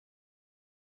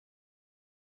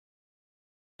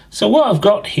So what I've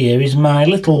got here is my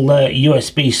little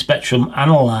USB Spectrum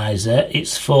Analyser.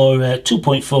 It's for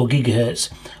 2.4 gigahertz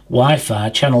Wi-Fi,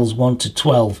 channels 1 to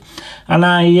 12. And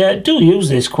I do use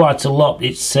this quite a lot.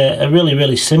 It's a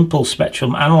really simple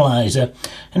Spectrum Analyser,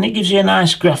 and it gives you a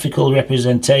nice graphical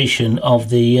representation of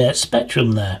the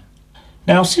spectrum there.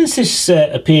 Now, since this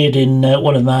appeared in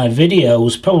one of my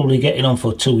videos, probably getting on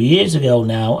for 2 years ago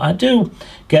now, I do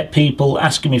get people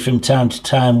asking me from time to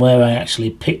time where I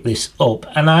actually picked this up,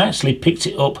 and I actually picked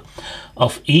it up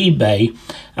off eBay,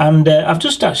 and I've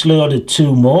just actually ordered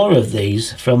 2 more of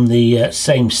these from the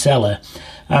same seller,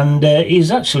 and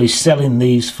he's actually selling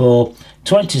these for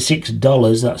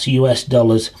 $26, that's US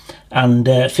dollars, and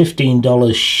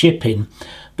 $15 shipping.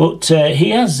 But he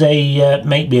has a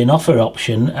make me an offer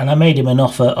option, and I made him an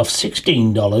offer of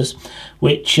 $16,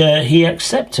 which he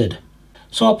accepted.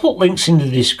 So I'll put links in the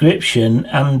description,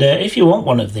 and if you want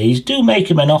one of these, do make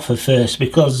him an offer first,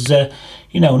 because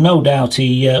you know, no doubt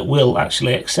he will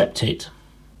actually accept it.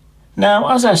 Now,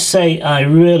 as I say, I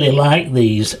really like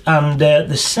these, and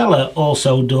the seller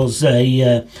also does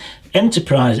a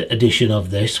Enterprise edition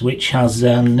of this, which has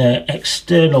an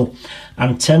external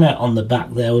antenna on the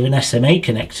back there with an SMA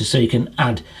connector, so you can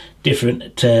add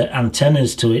different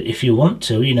antennas to it if you want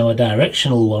to, you know, a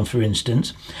directional one for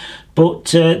instance. But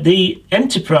the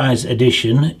Enterprise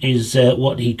edition is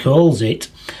what he calls it,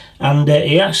 and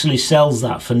he actually sells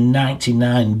that for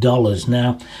 $99.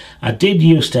 Now, I did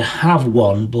used to have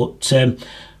one, but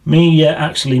me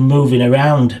actually moving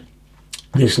around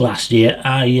this last year,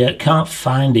 I can't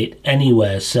find it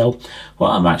anywhere. So what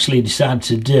I'm actually decided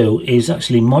to do is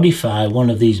actually modify one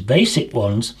of these basic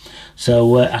ones,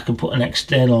 so I can put an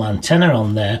external antenna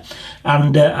on there,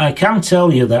 and I can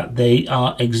tell you that they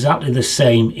are exactly the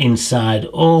same inside.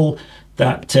 All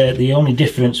that the only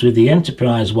difference with the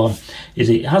Enterprise one is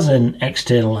it has an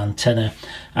external antenna,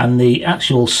 and the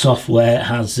actual software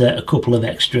has a couple of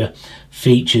extra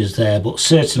features there, but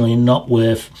certainly not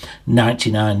worth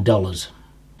 $99.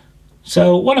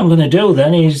 So what I'm going to do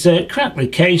then is crack the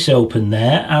case open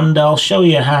there, and I'll show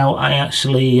you how I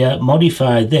actually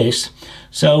modified this.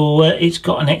 So it's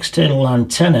got an external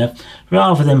antenna.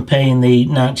 Rather than paying the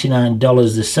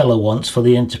 $99 the seller wants for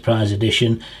the Enterprise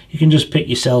edition, you can just pick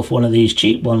yourself one of these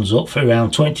cheap ones up for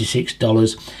around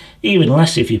 $26, even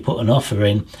less if you put an offer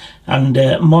in, and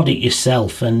mod it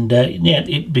yourself, and yeah,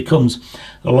 it becomes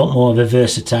a lot more of a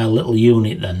versatile little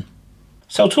unit then.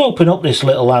 So to open up this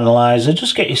little analyzer,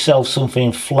 just get yourself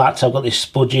something flat. I've got this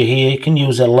spudger here. You can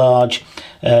use a large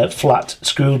flat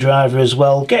screwdriver as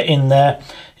well. Get in there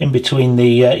in between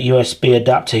the USB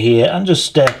adapter here, and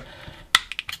just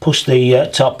push the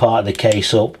top part of the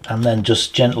case up, and then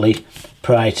just gently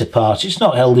pry it apart. It's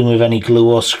not held in with any glue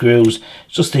or screws,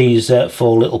 it's just these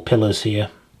 4 little pillars here.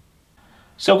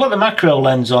 So I've got the macro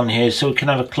lens on here so we can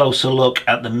have a closer look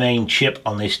at the main chip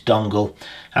on this dongle.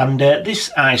 And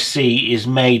this IC is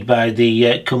made by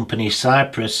the company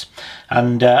Cypress,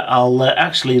 and I'll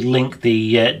actually link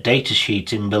the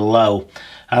datasheet in below.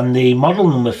 And the model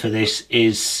number for this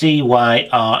is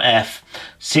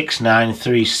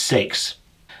CYRF6936.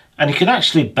 And you can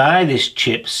actually buy this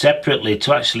chip separately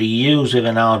to actually use with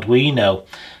an Arduino.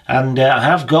 And I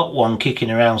have got one kicking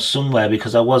around somewhere,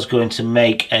 because I was going to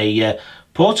make a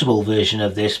portable version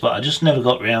of this, but I just never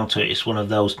got around to it. It's one of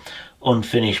those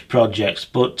unfinished projects,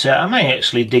 but I may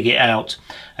actually dig it out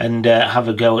and have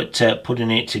a go at putting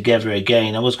it together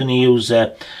again. I was going to use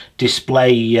a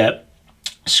display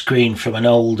screen from an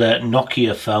old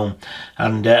Nokia phone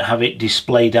and have it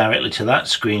display directly to that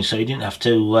screen, so you didn't have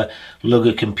to lug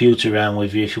a computer around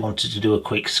with you if you wanted to do a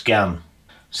quick scan.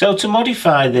 So to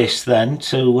modify this then,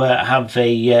 to have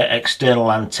a external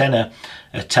antenna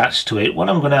attached to it, what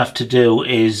I'm going to have to do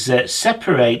is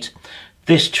separate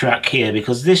this track here,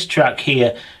 because this track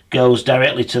here goes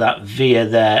directly to that via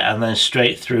there and then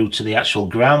straight through to the actual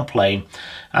ground plane,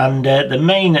 and the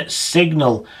main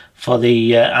signal for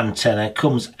the antenna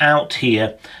comes out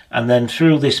here and then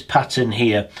through this pattern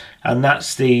here, and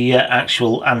that's the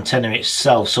actual antenna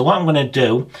itself. So what I'm going to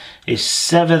do is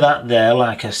sever that there,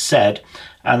 like I said,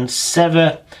 and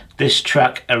sever this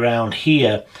track around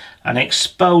here and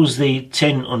expose the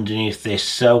tin underneath this.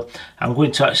 So I'm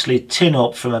going to actually tin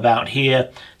up from about here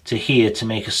to here to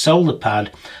make a solder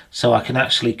pad, so I can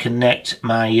actually connect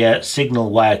my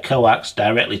signal wire coax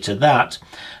directly to that,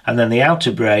 and then the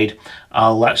outer braid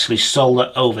I'll actually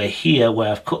solder over here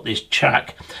where I've cut this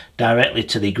track directly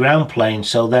to the ground plane,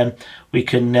 so then we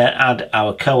can add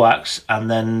our coax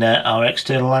and then our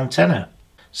external antenna.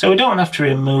 So we don't have to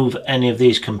remove any of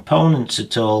these components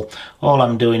at all. All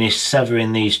I'm doing is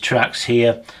severing these tracks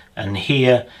here and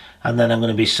here, and then I'm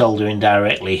going to be soldering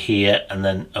directly here and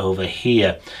then over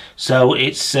here. So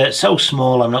it's so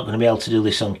small I'm not going to be able to do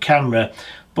this on camera,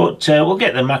 but we'll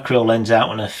get the macro lens out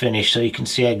when I finish so you can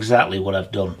see exactly what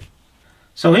I've done.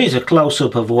 So here's a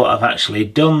close-up of what I've actually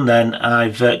done then.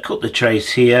 I've cut the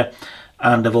trace here,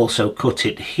 and I've also cut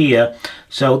it here.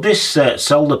 So this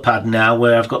solder pad now,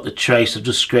 where I've got the trace, I've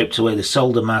just scraped away the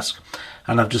solder mask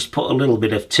and I've just put a little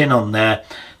bit of tin on there.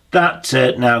 That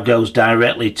now goes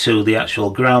directly to the actual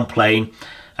ground plane.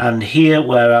 And here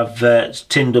where I've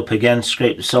tinned up again,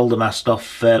 scraped the solder mask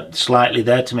off slightly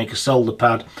there to make a solder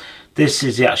pad, this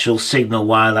is the actual signal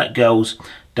wire that goes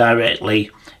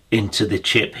directly into the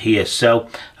chip here. So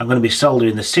I'm going to be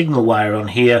soldering the signal wire on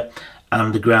here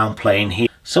and the ground plane here.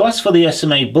 So as for the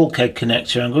SMA bulkhead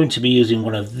connector, I'm going to be using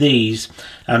one of these,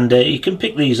 and you can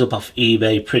pick these up off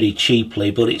eBay pretty cheaply,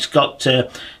 but it's got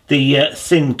the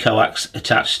thin coax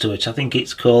attached to it. I think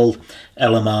it's called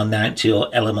LMR90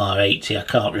 or LMR80, I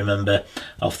can't remember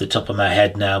off the top of my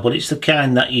head now, but it's the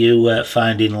kind that you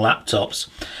find in laptops.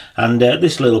 And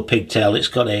this little pigtail, it's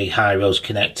got a high rose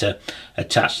connector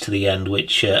attached to the end,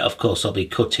 which of course I'll be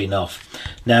cutting off.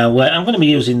 Now I'm going to be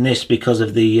using this because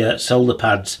of the solder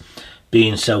pads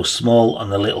being so small on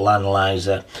the little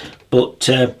analyzer, but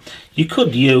you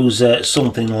could use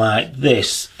something like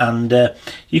this, and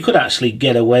you could actually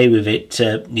get away with it,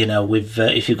 you know, with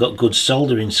if you've got good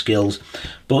soldering skills.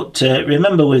 But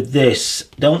remember with this,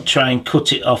 don't try and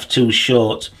cut it off too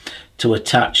short to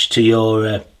attach to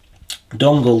your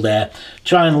dongle there.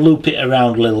 Try and loop it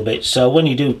around a little bit, so when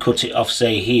you do cut it off,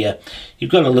 say here,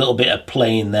 you've got a little bit of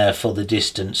play in there for the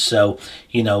distance, so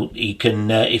you know you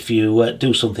can if you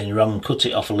do something wrong, cut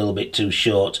it off a little bit too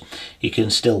short, you can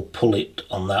still pull it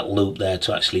on that loop there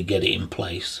to actually get it in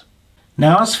place.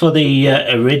 Now as for the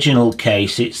original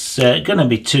case, it's going to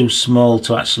be too small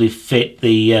to actually fit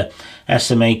the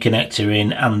SMA connector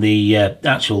in and the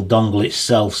actual dongle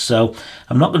itself, so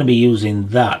I'm not going to be using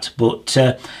that. But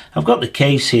I've got the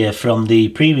case here from the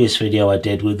previous video I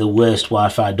did with the worst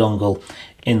Wi-Fi dongle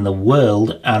in the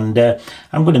world, and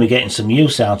I'm going to be getting some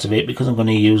use out of it because I'm going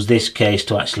to use this case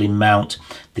to actually mount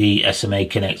the SMA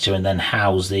connector and then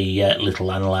house the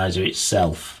little analyzer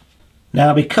itself.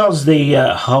 Now because the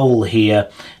hole here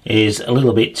is a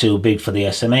little bit too big for the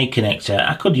SMA connector,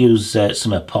 I could use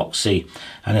some epoxy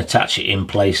and attach it in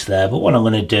place there, but what I'm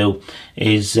going to do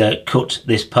is cut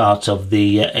this part of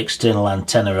the external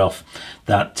antenna off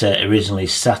that originally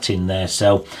sat in there,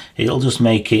 so it'll just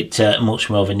make it much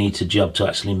more of a neater job to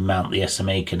actually mount the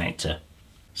SMA connector.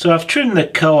 So I've trimmed the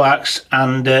coax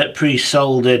and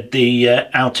pre-soldered the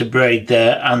outer braid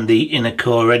there and the inner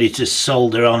core ready to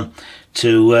solder on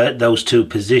to those two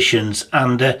positions.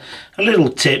 And a little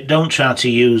tip, don't try to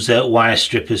use wire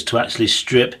strippers to actually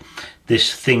strip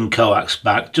this thin coax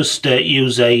back. Just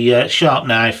use a sharp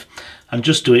knife and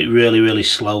just do it really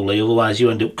slowly, otherwise you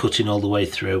end up cutting all the way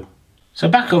through. So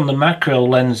back on the macro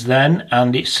lens then,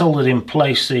 and it's soldered in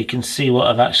place so you can see what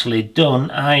I've actually done.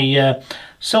 I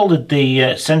soldered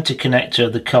the center connector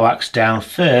of the coax down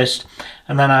first,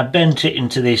 and then I bent it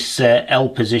into this L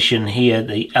position here,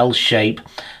 the L shape,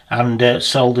 and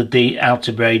soldered the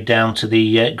outer braid down to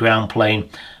the ground plane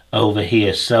over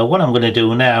here. So what I'm going to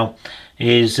do now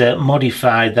is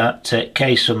modify that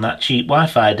case from that cheap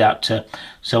Wi-Fi adapter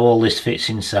so all this fits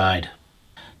inside.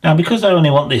 Now because I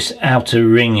only want this outer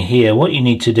ring here, what you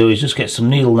need to do is just get some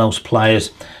needle nose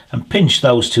pliers and pinch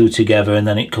those two together, and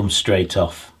then it comes straight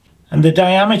off. And the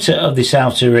diameter of this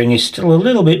outer ring is still a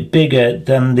little bit bigger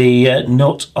than the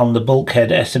nut on the bulkhead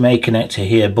SMA connector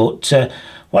here, but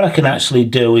what I can actually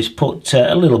do is put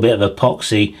a little bit of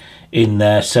epoxy in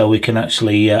there so we can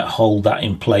actually hold that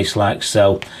in place like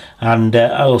so. And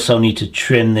I also need to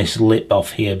trim this lip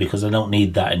off here because I don't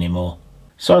need that anymore.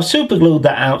 So I've super glued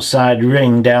that outside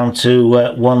ring down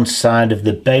to one side of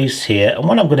the base here, and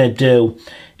what I'm going to do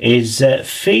is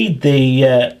feed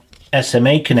the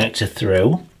SMA connector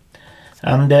through.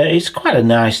 And it's quite a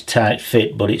nice tight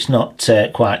fit, but it's not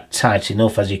quite tight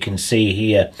enough, as you can see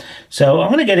here. So I'm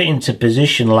going to get it into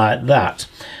position like that,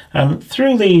 and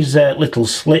through these little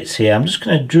slits here I'm just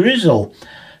going to drizzle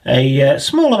a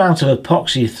small amount of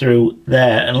epoxy through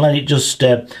there and let it just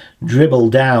dribble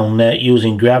down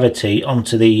using gravity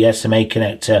onto the SMA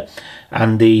connector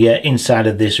and the inside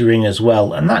of this ring as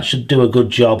well, and that should do a good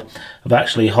job of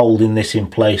actually holding this in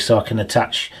place so I can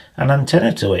attach an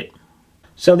antenna to it.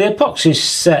 So the epoxy is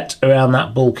set around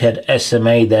that bulkhead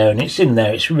SMA there, and it's in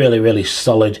there. It's really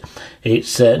solid.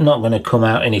 It's not going to come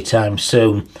out anytime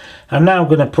soon. I'm now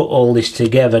going to put all this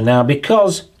together. Now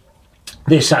because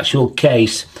this actual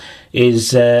case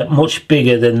is much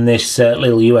bigger than this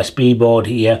little USB board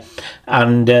here,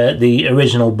 and the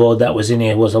original board that was in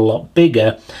here was a lot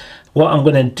bigger. What I'm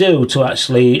going to do to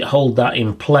actually hold that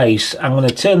in place, I'm going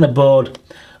to turn the board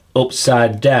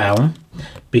upside down,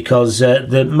 because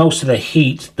most of the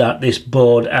heat that this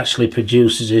board actually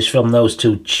produces is from those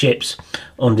two chips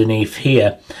underneath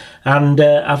here. And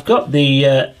I've got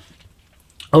the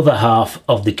other half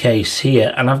of the case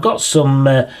here, and I've got some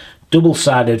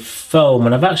double-sided foam,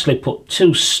 and I've actually put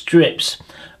 2 strips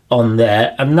on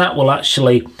there, and that will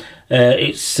actually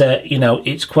you know,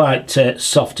 it's quite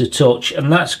soft to touch,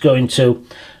 and that's going to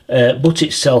butt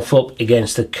itself up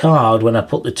against the card when I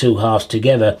put the 2 halves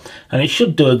together, and it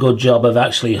should do a good job of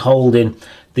actually holding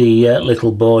the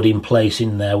little board in place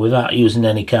in there without using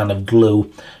any kind of glue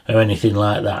or anything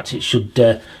like that. It should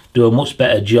do a much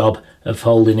better job of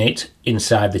holding it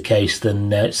inside the case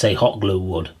than say hot glue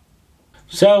would.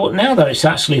 So now that it's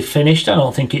actually finished, I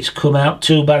don't think it's come out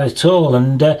too bad at all.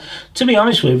 And to be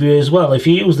honest with you as well, if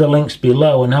you use the links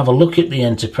below and have a look at the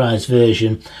enterprise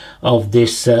version of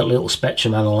this little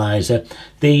spectrum analyzer,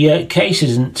 the case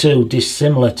isn't too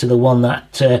dissimilar to the one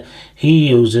that he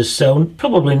uses. So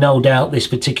probably no doubt this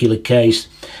particular case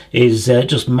is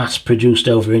just mass produced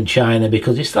over in China,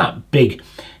 because it's that big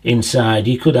inside.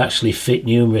 You could actually fit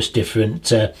numerous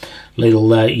different little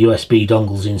USB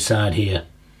dongles inside here.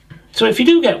 So if you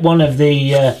do get one of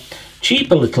the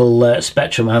cheaper little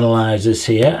spectrum analyzers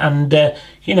here, and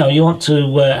you know, you want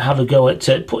to have a go at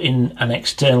putting an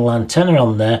external antenna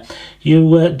on there,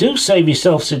 you do save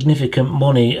yourself significant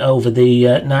money over the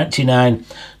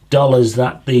 $99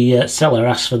 that the seller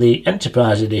asks for the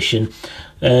Enterprise Edition.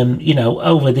 You know,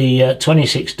 over the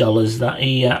 $26 that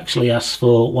he actually asks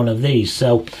for one of these.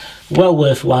 So well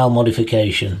worthwhile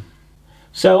modification.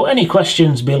 So any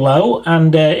questions below,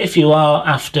 and if you are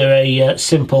after a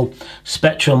simple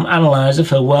spectrum analyzer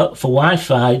for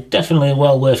Wi-Fi, definitely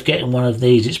well worth getting one of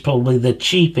these. It's probably the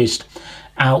cheapest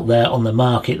out there on the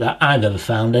market that I've ever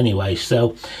found anyway.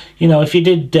 So, you know, if you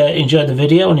did enjoy the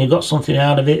video and you got something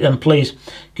out of it, then please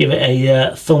give it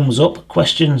a thumbs up,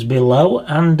 questions below,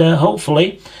 and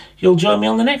hopefully you'll join me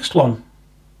on the next one.